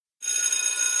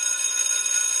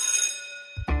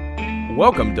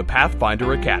Welcome to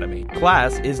Pathfinder Academy.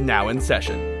 Class is now in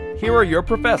session. Here are your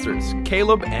professors,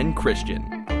 Caleb and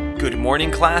Christian. Good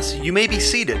morning, class. You may be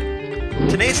seated.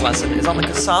 Today's lesson is on the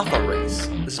Kasatha race.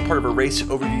 This is part of a race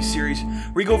overview series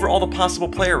where we go over all the possible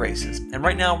player races. And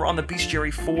right now we're on the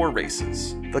Bestiary 4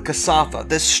 races. The Kasatha,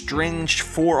 this strange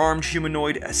four-armed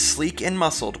humanoid as sleek and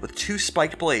muscled with two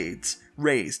spiked blades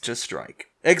raised to strike.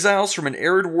 Exiles from an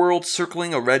arid world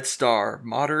circling a red star,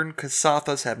 modern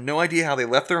Kasathas have no idea how they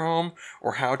left their home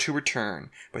or how to return,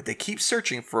 but they keep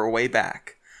searching for a way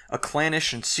back. A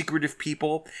clannish and secretive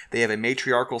people, they have a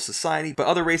matriarchal society, but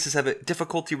other races have a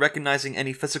difficulty recognizing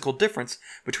any physical difference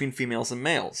between females and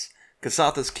males.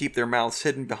 Kasathas keep their mouths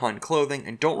hidden behind clothing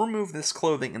and don't remove this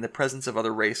clothing in the presence of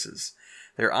other races.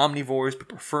 They're omnivores but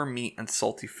prefer meat and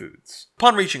salty foods.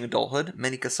 Upon reaching adulthood,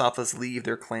 many Kasathas leave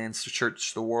their clans to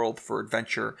search the world for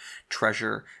adventure,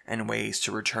 treasure, and ways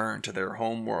to return to their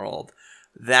home world.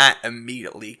 That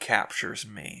immediately captures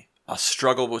me. A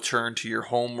struggle to return to your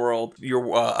home world,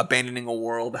 you're abandoning a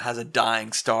world that has a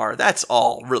dying star. That's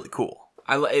all really cool.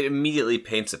 It immediately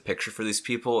paints a picture for these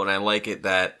people, and I like it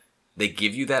that they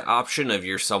give you that option of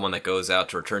you're someone that goes out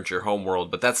to return to your home world,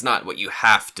 but that's not what you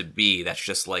have to be. That's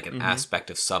just like an aspect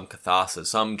of some Kathasas.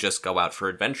 Some just go out for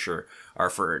adventure or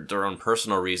for their own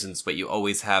personal reasons, but you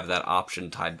always have that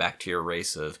option tied back to your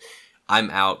race of,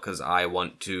 I'm out because I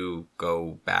want to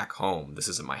go back home. This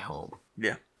isn't my home.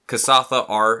 Yeah. Kasatha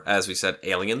are, as we said,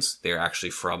 aliens. They're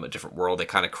actually from a different world. They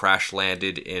kind of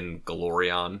crash-landed in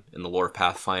Golarion in the lore of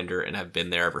Pathfinder and have been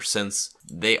there ever since.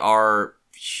 They are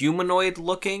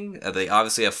humanoid-looking. They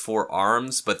obviously have 4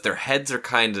 arms, but their heads are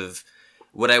kind of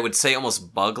what I would say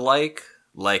almost bug-like.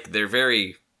 Like, they're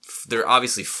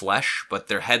obviously flesh, but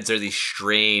their heads are these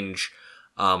strange,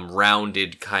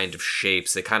 rounded kind of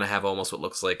shapes. They kind of have almost what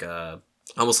looks like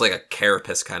almost like a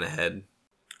carapace kind of head.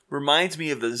 Reminds me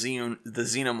of the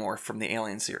Xenomorph from the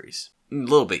Alien series. A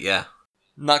little bit, yeah.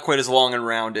 Not quite as long and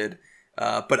rounded,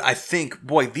 but I think,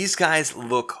 boy, these guys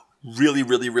look really,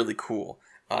 really, really cool.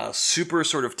 Super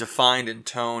sort of defined and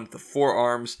toned. The 4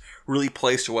 arms really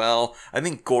placed well. I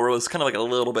think Goro is kind of like a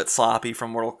little bit sloppy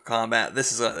from Mortal Kombat.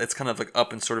 It's kind of like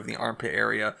up in sort of the armpit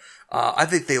area. I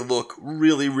think they look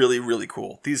really, really, really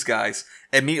cool. These guys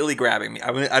immediately grabbing me.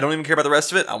 I don't even care about the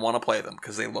rest of it. I want to play them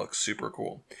because they look super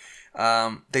cool.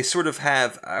 They sort of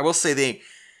have, I will say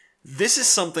this is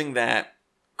something that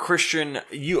Christian,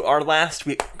 last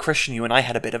week, Christian, you and I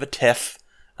had a bit of a tiff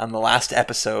on the last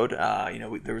episode.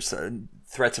 There was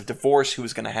threats of divorce, who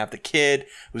was going to have the kid,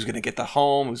 who was going to get the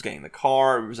home, who was getting the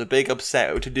car. It was a big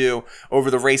upset to do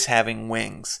over the race having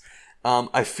wings.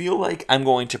 I feel like I'm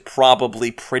going to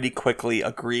probably pretty quickly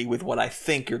agree with what I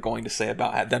think you're going to say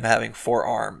about them having 4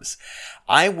 arms.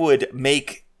 I would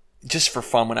make, just for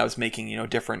fun when I was making,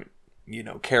 different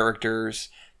characters,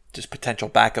 just potential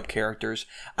backup characters,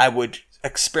 I would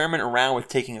experiment around with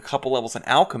taking a couple levels in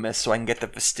Alchemist so I can get the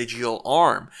vestigial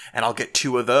arm, and I'll get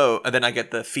 2 of those, and then I get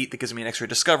the feat that gives me an extra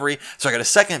discovery, so I got a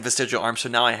second vestigial arm, so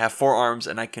now I have 4 arms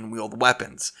and I can wield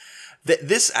weapons.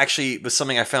 This actually was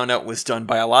something I found out was done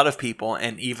by a lot of people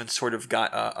and even sort of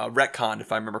got a retcon,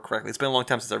 if I remember correctly. It's been a long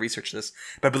time since I researched this,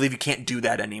 but I believe you can't do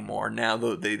that anymore. Now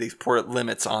they put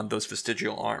limits on those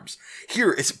vestigial arms.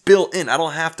 Here, it's built in. I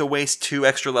don't have to waste 2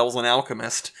 extra levels on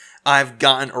Alchemist. I've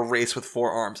gotten a race with 4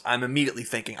 arms. I'm immediately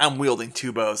thinking, I'm wielding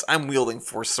 2 bows. I'm wielding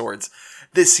 4 swords.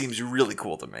 This seems really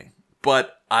cool to me.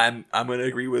 But I'm going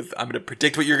to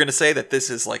predict what you're going to say, that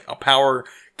this is like a power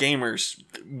gamer's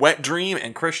wet dream,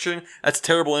 and Christian, that's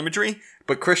terrible imagery.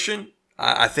 But Christian,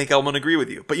 I think I'm going to agree with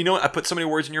you. But you know what? I put so many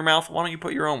words in your mouth. Why don't you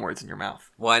put your own words in your mouth?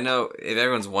 Well, I know, if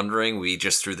everyone's wondering, we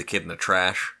just threw the kid in the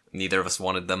trash. Neither of us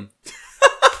wanted them.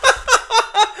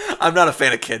 I'm not a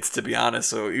fan of kids, to be honest,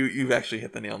 so you've actually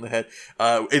hit the nail on the head.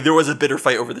 There was a bitter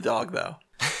fight over the dog, though.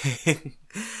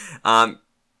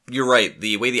 You're right.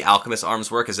 The way the alchemist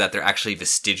arms work is that they're actually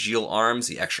vestigial arms,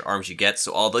 the extra arms you get.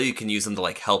 So although you can use them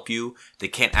to help you, they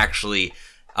can't actually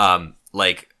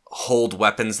hold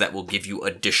weapons that will give you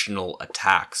additional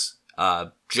attacks.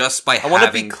 Just by having... I want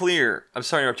to be clear. I'm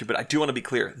sorry to interrupt you, but I do want to be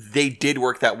clear. They did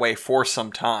work that way for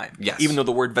some time. Yes. Even though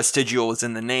the word vestigial was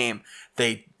in the name,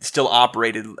 they still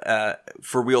operated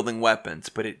for wielding weapons,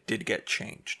 but it did get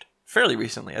changed fairly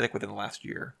recently, I think within the last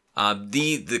year.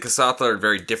 The Kasatha are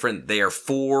very different. They are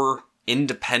 4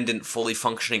 independent, fully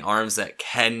functioning arms that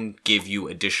can give you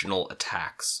additional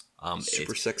attacks.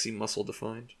 Super sexy, muscle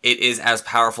defined. It is as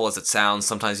powerful as it sounds,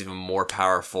 sometimes even more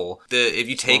powerful. If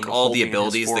you take all the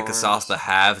abilities the Kasatha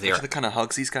have, they are the kind of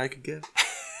hugs these guys could give.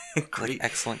 Great. Like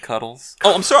excellent cuddles.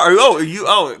 Oh, I'm sorry.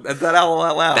 That out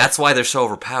loud. That's why they're so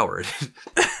overpowered.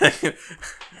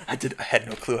 I had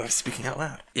no clue I was speaking out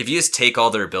loud. If you just take all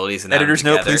their abilities and Editor's add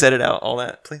them note, together, please edit out all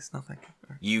that. Please, no thank you.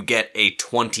 you get a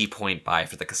 20-point buy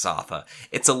for the Kasatha.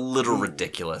 It's a little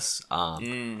ridiculous.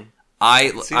 I've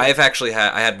actually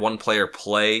had one player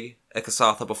play a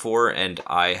Kasatha before, and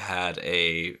I had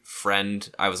a friend.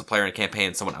 I was a player in a campaign,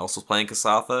 and someone else was playing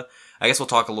Kasatha. I guess we'll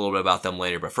talk a little bit about them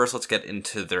later, but first let's get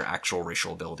into their actual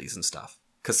racial abilities and stuff.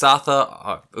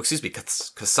 Kasathas.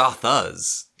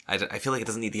 I feel like it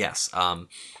doesn't need the S.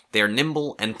 They are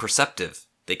nimble and perceptive.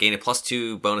 They gain a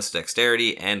 +2 bonus to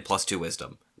dexterity and +2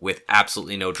 wisdom, with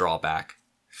absolutely no drawback.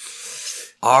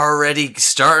 Already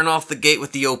starting off the gate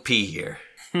with the OP here.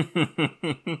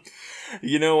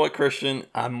 You know what, Christian?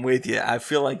 I'm with you. I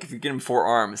feel like if you give them 4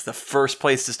 arms, the first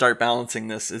place to start balancing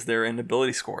this is their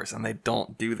ability scores, and they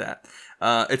don't do that.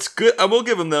 It's good. I will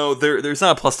give them, though, there's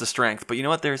not a plus to strength, but you know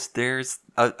what? There's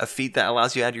a feat that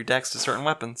allows you to add your dex to certain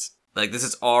weapons. Like, this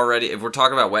is already, if we're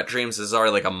talking about wet dreams, this is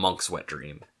already like a monk's wet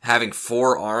dream. Having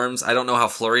 4 arms, I don't know how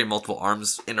flurry and multiple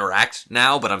arms interact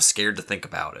now, but I'm scared to think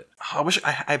about it. Oh, I wish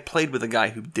I played with a guy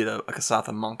who did a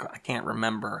Kasatha monk. I can't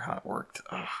remember how it worked.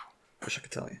 Wish I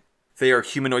could tell you. They are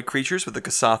humanoid creatures with the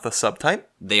Kasatha subtype.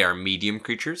 They are medium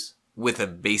creatures with a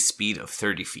base speed of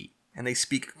 30 feet. And they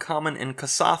speak Common and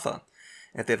Kasatha.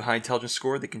 If they have a high intelligence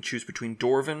score, they can choose between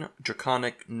Dwarven,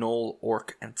 Draconic, Gnoll,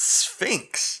 Orc, and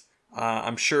Sphinx.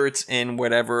 I'm sure it's in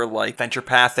whatever, like, Venture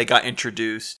Path they got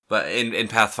introduced. But in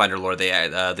Pathfinder lore,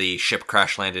 the ship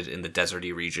crash landed in the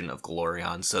deserty region of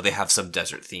Golarion, so they have some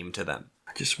desert theme to them.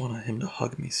 I just wanted him to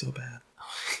hug me so bad.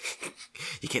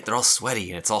 You can't, they're all sweaty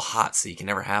and it's all hot, so you can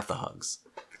never have the hugs.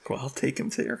 Well, I'll take him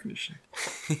to air conditioning.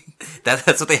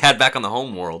 That's what they had back on the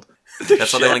home world.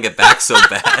 That's why they want to get back so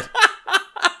bad.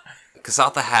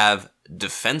 Kasatha have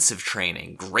defensive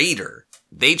training, greater.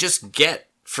 They just get,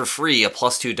 for free, a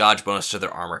 +2 dodge bonus to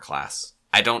their armor class.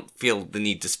 I don't feel the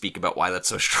need to speak about why that's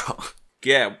so strong.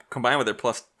 Yeah, combined with their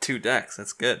 +2 dex,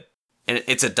 that's good. And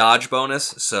it's a dodge bonus,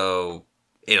 so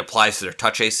it applies to their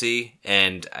touch AC,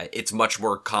 and it's much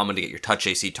more common to get your touch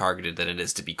AC targeted than it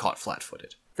is to be caught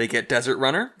flat-footed. They get Desert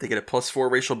Runner. They get a +4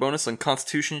 racial bonus on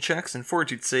Constitution checks and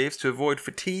Fortitude saves to avoid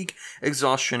fatigue,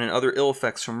 exhaustion, and other ill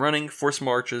effects from running, forced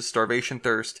marches, starvation,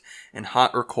 thirst, and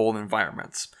hot or cold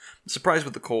environments. I'm surprised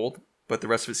with the cold, but the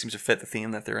rest of it seems to fit the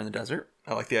theme that they're in the desert.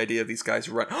 I like the idea of these guys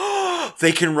run.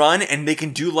 They can run, and they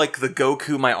can do like the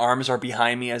Goku, my arms are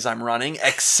behind me as I'm running,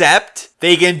 except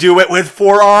they can do it with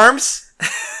 4 arms.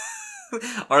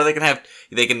 Or they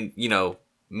can,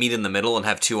 meet in the middle and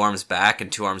have 2 arms back and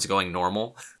 2 arms going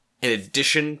normal. In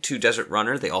addition to Desert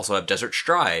Runner, they also have Desert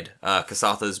Stride.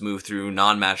 Kasathas move through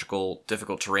non-magical,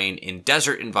 difficult terrain in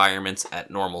desert environments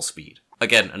at normal speed.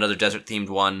 Again, another desert-themed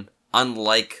one.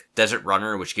 Unlike Desert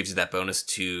Runner, which gives you that bonus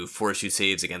to fortitude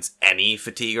saves against any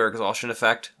fatigue or exhaustion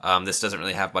effect, this doesn't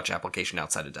really have much application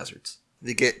outside of deserts.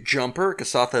 They get Jumper.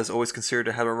 Kasatha is always considered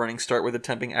to have a running start with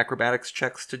attempting acrobatics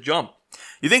checks to jump.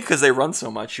 You think because they run so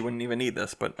much, you wouldn't even need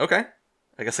this, but okay.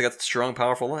 I guess they got strong,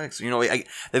 powerful legs.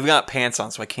 They've got pants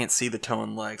on, so I can't see the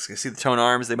toned legs. I see the toned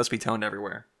arms. They must be toned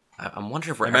everywhere. I'm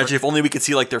wondering if we're Imagine if only we could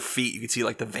see like their feet. You could see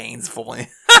like the veins fully.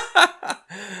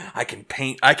 I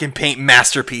can paint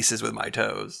masterpieces with my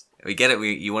toes. We get it.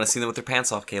 You want to see them with their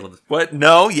pants off, Caleb. What?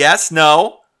 No. Yes.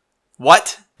 No.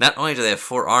 What? Not only do they have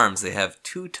 4 arms, they have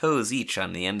 2 toes each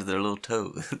on the end of their little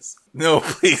toes. No,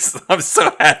 please. I'm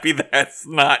so happy that's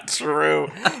not true.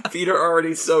 Feet are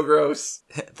already so gross.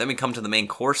 Then we come to the main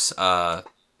course.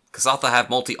 Kasatha have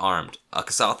multi-armed.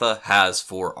 Kasatha has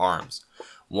 4 arms.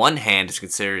 One hand is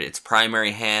considered its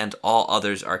primary hand. All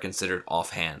others are considered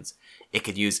off-hands. It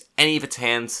could use any of its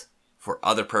hands for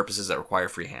other purposes that require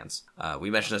free hands.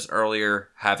 We mentioned this earlier,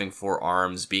 having 4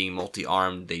 arms, being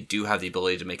multi-armed, they do have the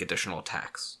ability to make additional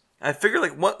attacks. I figure,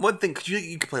 like, one thing,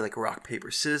 you could play, like, rock,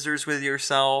 paper, scissors with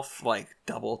yourself, like,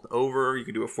 double over, you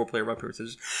could do a 4-player rock, paper,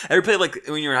 scissors. Ever play, like,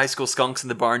 when you're in high school, Skunks in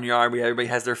the Barnyard, where everybody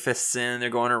has their fists in,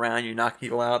 they're going around, you knock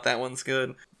people out, that one's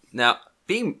good. Now,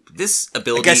 this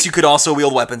ability... I guess you could also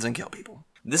wield weapons and kill people.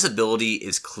 This ability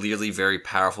is clearly very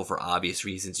powerful for obvious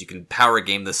reasons. You can power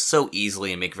game this so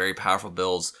easily and make very powerful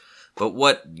builds. But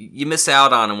what you miss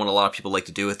out on, and what a lot of people like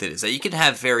to do with it, is that you can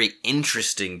have very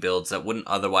interesting builds that wouldn't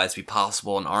otherwise be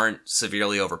possible and aren't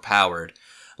severely overpowered.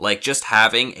 Like just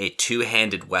having a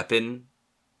 2-handed weapon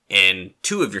in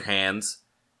 2 of your hands,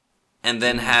 and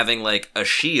then having like a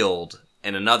shield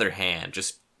in another hand.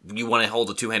 Just, you want to hold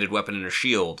a 2-handed weapon and a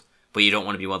shield, but you don't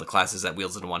want to be one of the classes that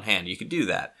wields it in one hand. You could do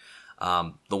that.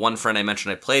 The one friend I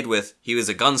mentioned I played with, he was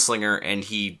a gunslinger, and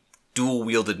he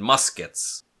dual-wielded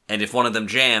muskets. And if one of them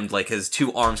jammed, like his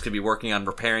 2 arms could be working on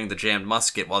repairing the jammed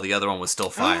musket while the other one was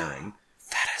still firing.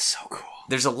 That is so cool.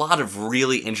 There's a lot of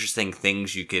really interesting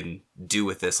things you can do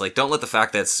with this. Like, don't let the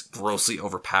fact that it's grossly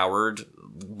overpowered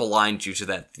blind you to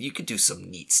that. You could do some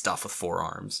neat stuff with 4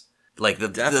 arms. Like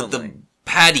the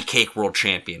patty cake world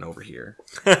champion over here.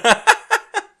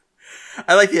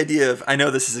 I like the idea of, I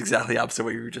know this is exactly opposite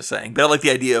what you were just saying, but I like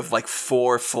the idea of like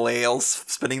 4 flails,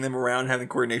 spinning them around, having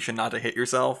coordination not to hit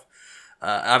yourself.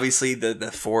 Obviously,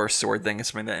 the 4 sword thing is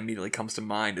something that immediately comes to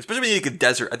mind, especially when you think of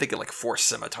desert. I think of like 4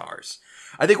 scimitars.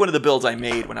 I think one of the builds I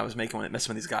made when I was messing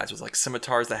with these guys was like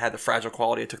scimitars that had the fragile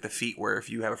quality. I took the feat where if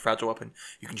you have a fragile weapon,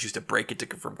 you can choose to break it to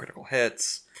confirm critical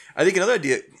hits. I think another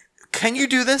idea, can you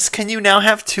do this? Can you now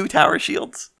have 2 tower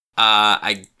shields?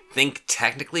 I think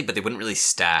technically, but they wouldn't really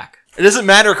stack. It doesn't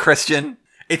matter, Christian.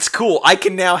 It's cool. I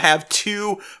can now have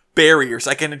 2 barriers.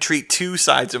 I can treat 2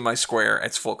 sides of my square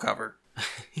as full cover.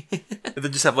 They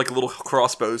just have like little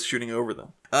crossbows shooting over them.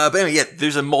 But anyway, yeah,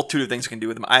 there's a multitude of things you can do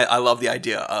with them. I love the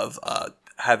idea of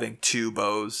having 2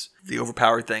 bows, the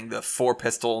overpowered thing, the 4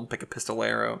 pistol, and pick a pistol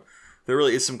arrow. There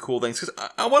really is some cool things. Because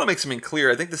I want to make something clear.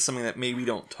 I think this is something that maybe we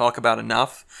don't talk about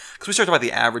enough. Because we talked about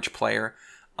the average player.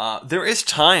 There is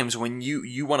times when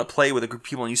you want to play with a group of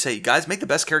people and you say, guys, make the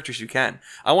best characters you can.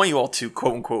 I want you all to,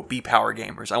 quote-unquote, be power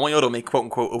gamers. I want you all to make,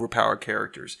 quote-unquote, overpowered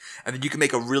characters. And then you can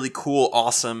make a really cool,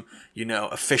 awesome,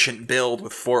 efficient build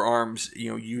with 4 arms,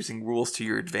 using rules to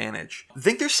your advantage. I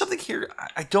think there's something here.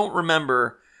 I don't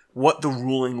remember what the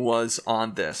ruling was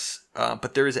on this.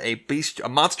 But there is a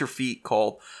monster feat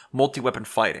called multi-weapon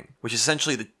fighting, which is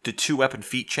essentially the 2-weapon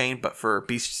feat chain, but for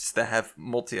beasts that have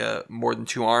more than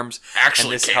 2 arms.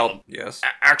 Actually, Caleb. Yes.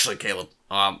 Actually, Caleb.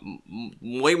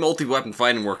 Way multi-weapon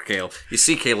fighting work, Caleb. You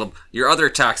see, Caleb, your other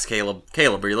attacks, Caleb.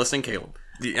 Caleb, are you listening, Caleb?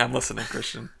 Yeah, I'm listening,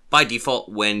 Christian. By default,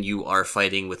 when you are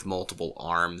fighting with multiple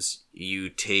arms, you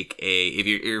take if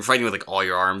you're fighting with like all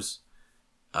your arms,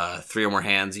 3 or more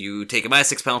hands, you take a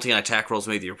 -6 penalty on attack rolls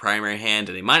made with your primary hand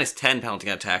and a -10 penalty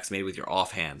on attacks made with your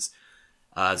off hands.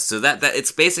 So that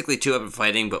it's basically 2-weapon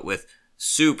fighting, but with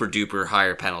super duper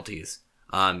higher penalties.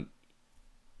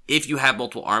 If you have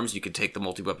multiple arms, you can take the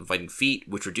multi-weapon fighting feat,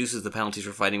 which reduces the penalties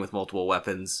for fighting with multiple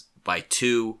weapons by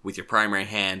 2 with your primary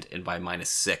hand and by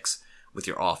 -6 with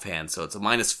your off hand. So it's a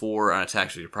 -4 on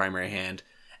attacks with your primary hand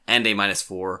and a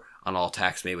 -4 on all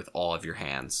attacks made with all of your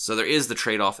hands. So there is the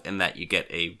trade-off in that you get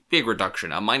a big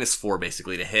reduction, a -4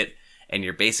 basically to hit, and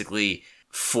you're basically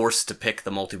forced to pick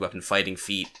the multi-weapon fighting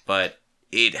feat, but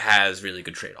it has really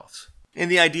good trade-offs. And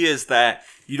the idea is that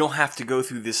you don't have to go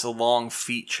through this long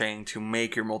feat chain to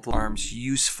make your multiple arms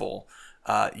useful.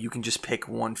 You can just pick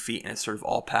 1 feat and it's sort of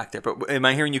all packed there. But am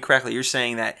I hearing you correctly? You're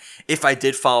saying that if I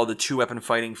did follow the 2-weapon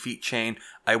fighting feat chain,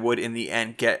 I would in the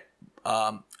end get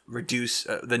reduce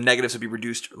the negatives would be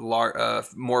reduced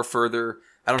more further.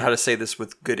 I don't know how to say this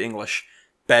with good English.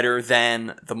 Better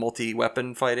than the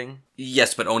multi-weapon fighting?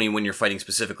 Yes, but only when you're fighting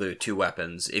specifically with 2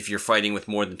 weapons. If you're fighting with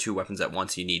more than 2 weapons at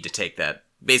once, you need to take that.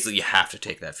 Basically, you have to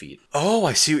take that feat. Oh,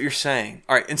 I see what you're saying.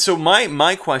 All right, and so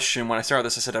my question when I started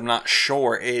this, I said I'm not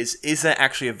sure, is that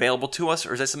actually available to us,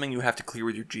 or is that something you have to clear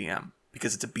with your GM?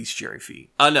 Because it's a bestiary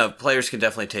feat. No, players can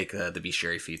definitely take the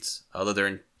bestiary feats. Although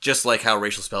they're just like how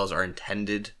racial spells are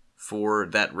intended for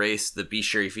that race, the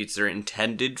bestiary feats are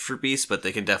intended for beasts, but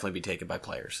they can definitely be taken by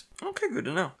players. Okay, good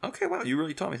to know. Okay, wow, you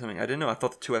really taught me something. I didn't know. I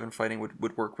thought the 2-weapon fighting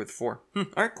would work with 4. All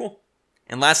right, cool.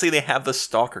 And lastly, they have the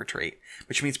Stalker trait,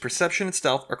 which means perception and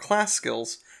stealth are class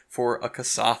skills for a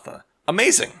Kasatha.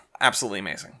 Amazing. Absolutely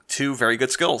amazing. 2 very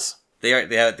good skills. They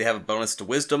have a bonus to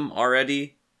wisdom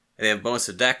already. They have a bonus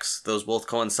to dex. Those both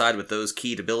coincide with those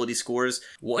keyed ability scores.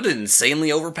 What an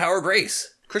insanely overpowered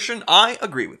race. Christian, I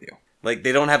agree with you. Like,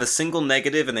 they don't have a single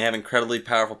negative, and they have incredibly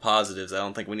powerful positives. I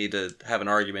don't think we need to have an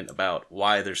argument about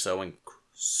why they're so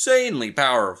insanely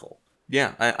powerful.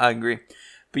 Yeah, I agree.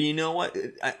 But you know what?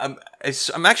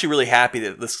 I'm actually really happy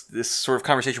that this sort of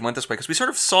conversation went this way, because we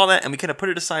sort of saw that, and we kind of put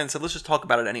it aside and said, let's just talk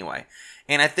about it anyway.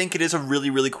 And I think it is a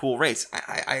really, really cool race.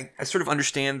 I sort of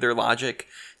understand their logic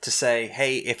to say,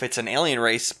 hey, if it's an alien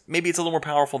race, maybe it's a little more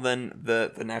powerful than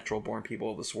the natural-born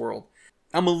people of this world.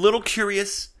 I'm a little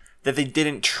curious that they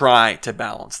didn't try to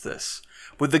balance this.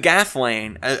 With the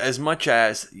Gathlane, as much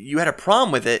as you had a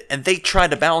problem with it, and they tried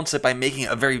to balance it by making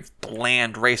it a very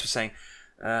bland race, with saying,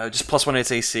 just +1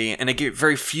 its AC, and they give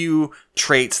very few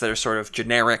traits that are sort of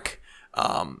generic.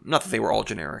 Not that they were all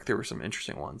generic, there were some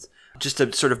interesting ones. Just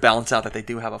to sort of balance out that they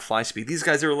do have a fly speed. These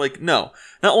guys are like, no,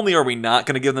 not only are we not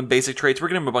going to give them basic traits, we're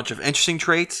going to give them a bunch of interesting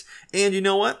traits, and you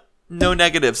know what? No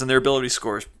negatives in their ability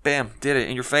scores. Bam, did it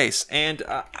in your face. And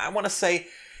I want to say,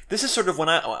 This is sort of when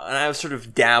I was sort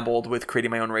of dabbled with creating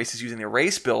my own races using the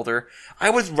race builder, I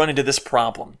would run into this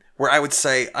problem where I would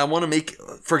say, I want to make,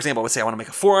 for example, I would say I want to make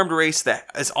a 4-armed race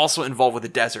that is also involved with the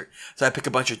desert. So I pick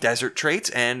a bunch of desert traits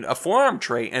and a 4-arm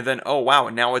trait, and then, oh wow,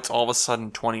 now it's all of a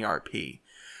sudden 20 RP.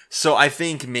 So I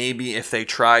think maybe if they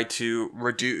tried to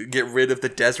get rid of the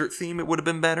desert theme, it would have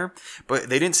been better. But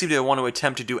they didn't seem to want to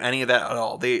attempt to do any of that at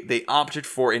all. They opted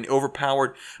for an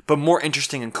overpowered but more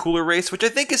interesting and cooler race, which I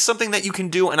think is something that you can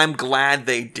do, and I'm glad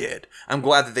they did. I'm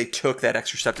glad that they took that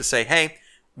extra step to say, hey,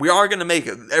 we are going to make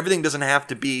it. Everything doesn't have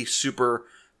to be super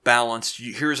balanced.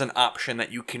 Here's an option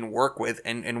that you can work with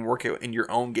and work it in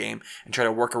your own game and try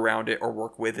to work around it or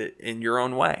work with it in your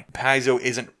own way. Paizo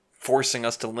isn't forcing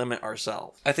us to limit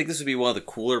ourselves. I think this would be one of the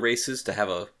cooler races to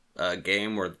have a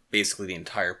game where basically the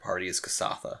entire party is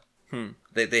Kasatha.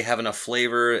 They have enough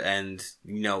flavor, and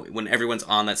when everyone's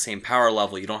on that same power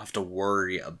level, you don't have to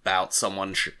worry about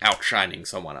someone outshining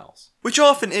someone else. Which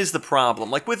often is the problem.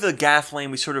 Like with the Gath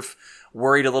lane, we sort of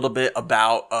worried a little bit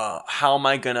about how am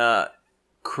I gonna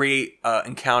create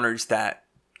encounters that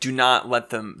do not let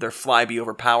their fly be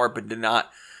overpowered, but do not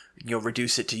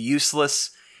reduce it to useless.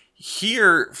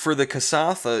 Here, for the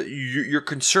Kasatha, your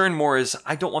concern more is,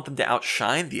 I don't want them to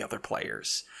outshine the other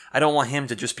players. I don't want him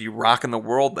to just be rocking the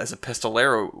world as a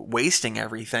pistolero, wasting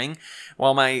everything,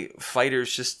 while my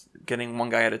fighter's just getting one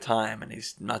guy at a time, and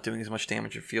he's not doing as much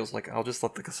damage. It feels like I'll just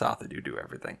let the Kasatha do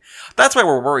everything. That's why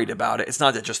we're worried about it. It's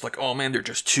not that just like, oh man, they're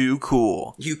just too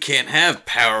cool. You can't have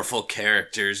powerful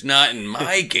characters, not in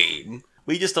my game.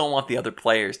 We just don't want the other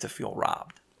players to feel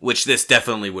robbed. Which this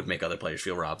definitely would make other players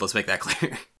feel robbed. Let's make that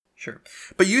clear. Sure.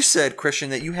 But you said,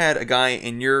 Christian, that you had a guy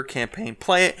in your campaign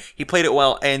play it. He played it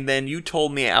well, and then you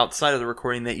told me outside of the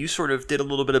recording that you sort of did a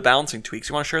little bit of balancing tweaks.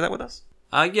 You want to share that with us?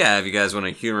 Yeah, if you guys want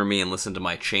to humor me and listen to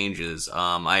my changes.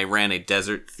 I ran a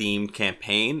desert-themed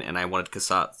campaign, and I wanted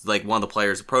Kasatha. Like, one of the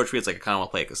players approached me, it's like, I kind of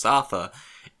want to play a Kasatha.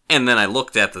 And then I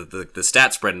looked at the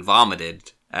stat spread and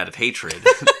vomited out of hatred.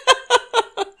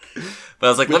 But I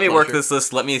was like, let me work this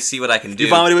list. Let me see what I can do. You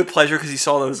vomited with pleasure because you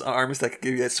saw those arms that could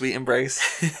give you that sweet embrace.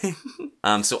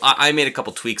 So I made a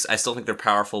couple tweaks. I still think they're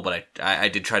powerful, but I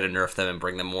did try to nerf them and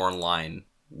bring them more in line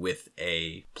with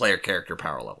a player character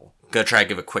power level. Gonna try to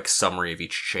give a quick summary of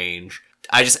each change.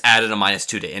 I just added a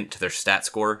 -2 to int to their stat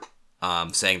score,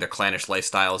 saying their clannish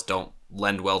lifestyles don't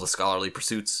lend well to scholarly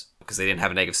pursuits because they didn't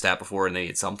have a negative stat before and they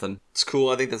need something. It's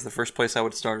cool. I think that's the first place I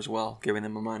would start as well. Giving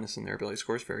them a minus in their ability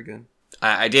score is very good.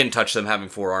 I didn't touch them having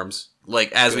 4 arms.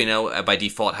 Like, as we know, by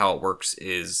default, how it works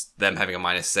is them having a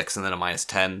 -6 and then a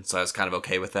 -10, so I was kind of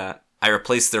okay with that. I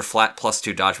replaced their flat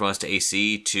 +2 dodge bonus to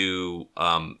AC to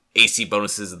AC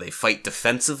bonuses that they fight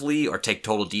defensively or take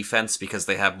total defense because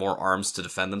they have more arms to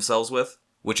defend themselves with,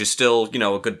 which is still,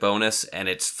 a good bonus, and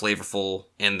it's flavorful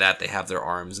in that they have their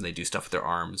arms and they do stuff with their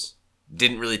arms.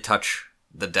 Didn't really touch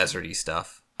the deserty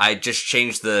stuff. I just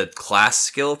changed the class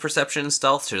skill of Perception and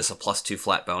Stealth to just a +2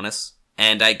 flat bonus.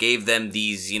 And I gave them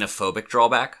the xenophobic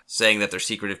drawback, saying that they're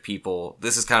secretive people.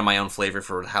 This is kind of my own flavor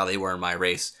for how they were in my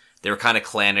race. They were kind of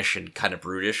clannish and kind of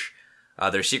brutish.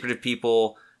 They're secretive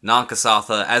people,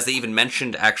 non-Kasatha, as they even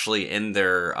mentioned actually in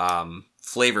their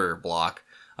flavor block.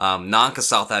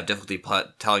 Non-Kasatha have difficulty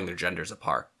telling their genders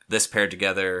apart. This paired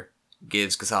together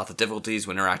gives Kasatha difficulties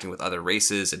when interacting with other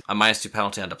races, and a -2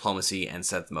 penalty on diplomacy and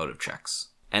sense motive checks.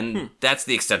 And that's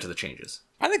the extent of the changes.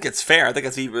 I think it's fair. I think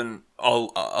it's even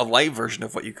a light version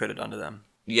of what you could have done to them.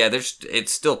 Yeah,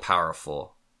 it's still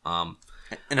powerful. And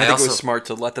I think it was smart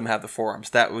to let them have the 4 arms.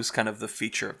 That was kind of the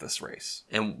feature of this race.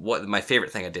 And what my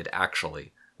favorite thing I did,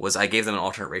 actually, was I gave them an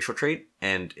alternate racial trait,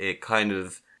 and it kind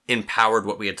of empowered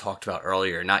what we had talked about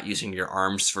earlier, not using your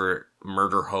arms for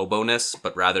murder hobo-ness,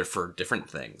 but rather for different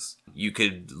things. You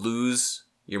could lose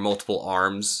your multiple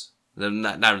arms. The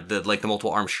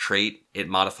multiple arms trait, it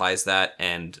modifies that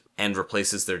and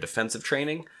replaces their defensive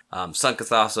training. Some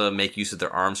Kasatha make use of their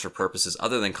arms for purposes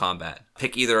other than combat.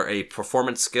 Pick either a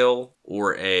performance skill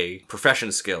or a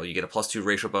profession skill. You get a +2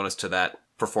 racial bonus to that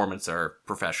performance or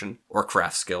profession or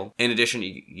craft skill. In addition,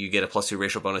 you get a +2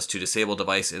 racial bonus to disable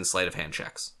device in sleight of hand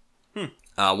checks.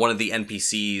 One of the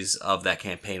NPCs of that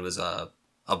campaign was a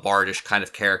bardish kind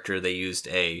of character. They used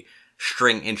a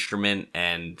string instrument,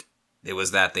 and it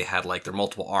was that they had their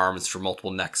multiple arms for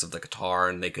multiple necks of the guitar,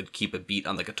 and they could keep a beat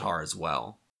on the guitar as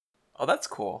well. Oh, that's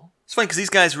cool. It's funny because these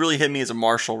guys really hit me as a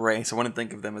martial race. I wouldn't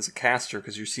think of them as a caster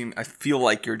because I feel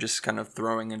like you're just kind of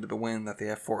throwing into the wind that they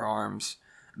have 4 arms,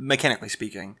 mechanically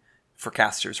speaking, for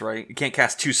casters, right? You can't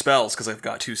cast 2 spells because they've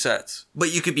got 2 sets.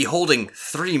 But you could be holding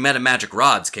 3 meta magic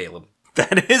rods, Caleb.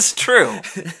 That is true.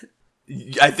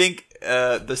 I think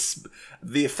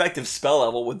the effective spell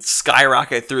level would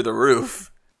skyrocket through the roof.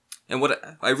 And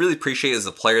what I really appreciate is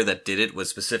the player that did it was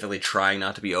specifically trying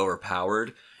not to be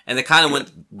overpowered. And they kind of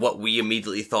went what we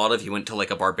immediately thought of. He went to like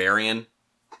a barbarian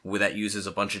that uses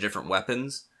a bunch of different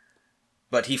weapons.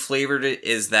 But he flavored it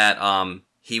is that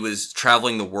he was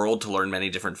traveling the world to learn many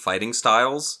different fighting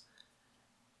styles.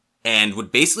 And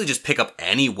would basically just pick up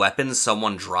any weapon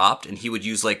someone dropped, and he would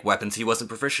use, like, weapons he wasn't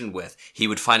proficient with. He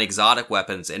would find exotic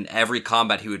weapons, and every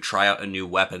combat he would try out a new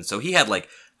weapon. So he had, like,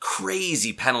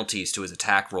 crazy penalties to his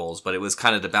attack rolls, but it was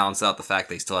kind of to balance out the fact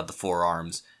that he still had the 4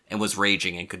 arms, and was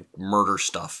raging, and could murder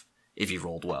stuff if he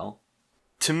rolled well.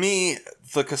 To me,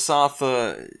 the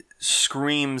Kasatha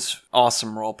screams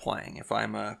awesome role-playing. If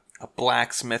I'm a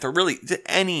blacksmith, or really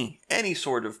any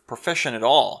sort of profession at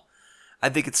all, I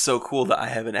think it's so cool that I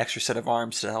have an extra set of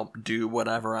arms to help do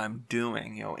whatever I'm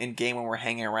doing. You know, in game when we're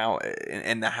hanging around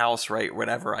in the house, right,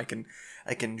 whatever, I can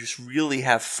just really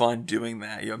have fun doing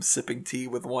that. You know, I'm sipping tea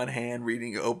with one hand,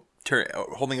 reading,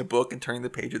 holding a book and turning the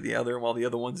page with the other, while the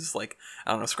other one's just like,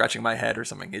 I don't know, scratching my head or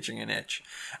something, itching an itch.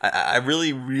 I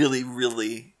really, really,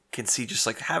 really can see just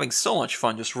like having so much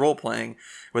fun just role playing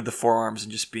with the 4 arms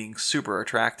and just being super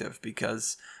attractive,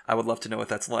 because I would love to know what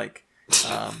that's like.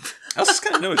 I also just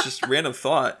kind of know, it's just random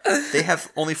thought. They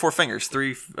have only 4 fingers,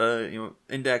 3,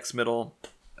 index, middle,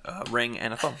 ring,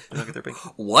 and a thumb. They don't get their pinky.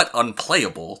 What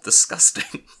unplayable,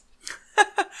 disgusting.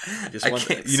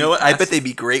 You know what? I bet they'd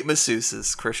be great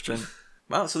masseuses, Christian.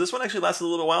 Wow, so this one actually lasted a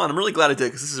little while, and I'm really glad it did,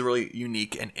 because this is a really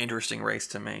unique and interesting race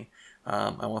to me.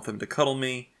 I want them to cuddle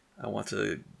me. I want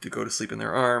to go to sleep in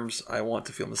their arms. I want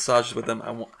to feel massages with them.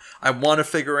 I want to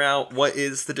figure out what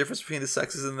is the difference between the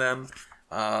sexes in them.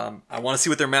 I want to see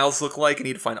what their mouths look like. I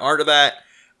need to find art of that.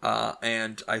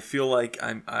 And I feel like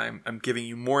I'm giving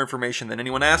you more information than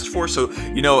anyone asked for. So,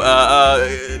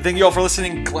 thank you all for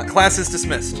listening. Class is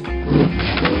dismissed.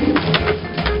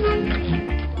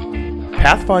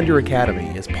 Pathfinder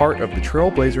Academy is part of the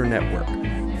Trailblazer Network.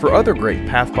 For other great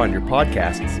Pathfinder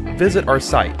podcasts, visit our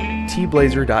site,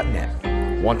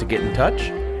 tblazer.net. Want to get in touch?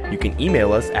 You can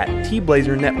email us at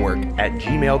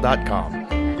tblazernetwork@gmail.com.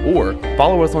 Or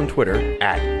follow us on Twitter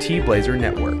at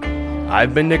tblazernetwork.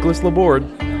 I've been Nicholas Laborde.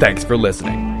 Thanks for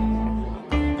listening.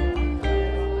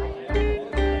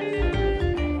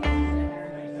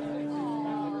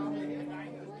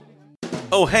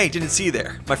 Oh, hey, didn't see you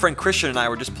there. My friend Christian and I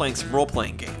were just playing some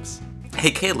role-playing games. Hey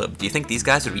Caleb, do you think these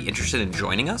guys would be interested in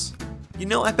joining us? You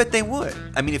know, I bet they would.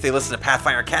 I mean, if they listen to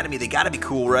Pathfinder Academy, they gotta be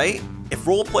cool, right? If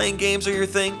role-playing games are your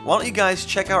thing, why don't you guys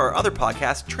check out our other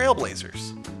podcast,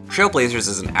 Trailblazers? Trailblazers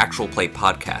is an actual play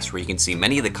podcast where you can see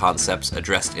many of the concepts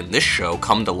addressed in this show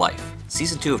come to life.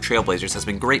 Season 2 of Trailblazers has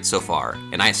been great so far,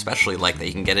 and I especially like that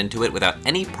you can get into it without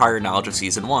any prior knowledge of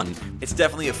Season 1. It's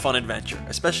definitely a fun adventure,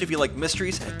 especially if you like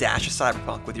mysteries and a dash of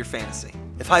cyberpunk with your fantasy.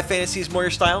 If high fantasy is more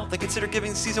your style, then consider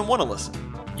giving Season 1 a listen.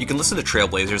 You can listen to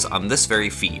Trailblazers on this very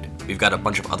feed. We've got a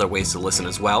bunch of other ways to listen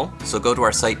as well, so go to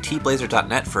our site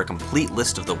tblazer.net for a complete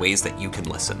list of the ways that you can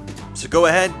listen. So go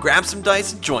ahead, grab some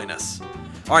dice, and join us.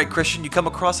 Alright, Christian, you come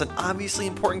across an obviously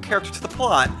important character to the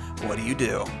plot. What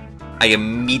do? I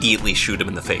immediately shoot him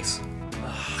in the face.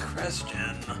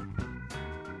 Christian.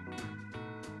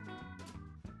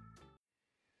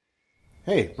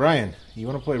 Hey, Brian, you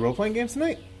want to play role-playing games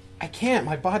tonight? I can't.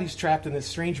 My body's trapped in this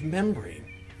strange membrane.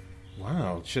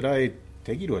 Wow, should I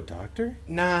take you to a doctor?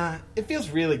 Nah, it feels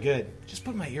really good. Just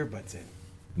put my earbuds in.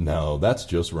 No, that's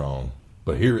just wrong.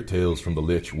 But here at Tales from the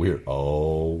Lich, we're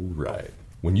all right.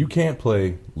 When you can't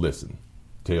play, listen.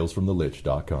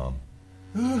 TalesFromTheLich.com.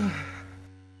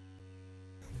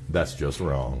 That's just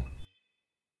wrong.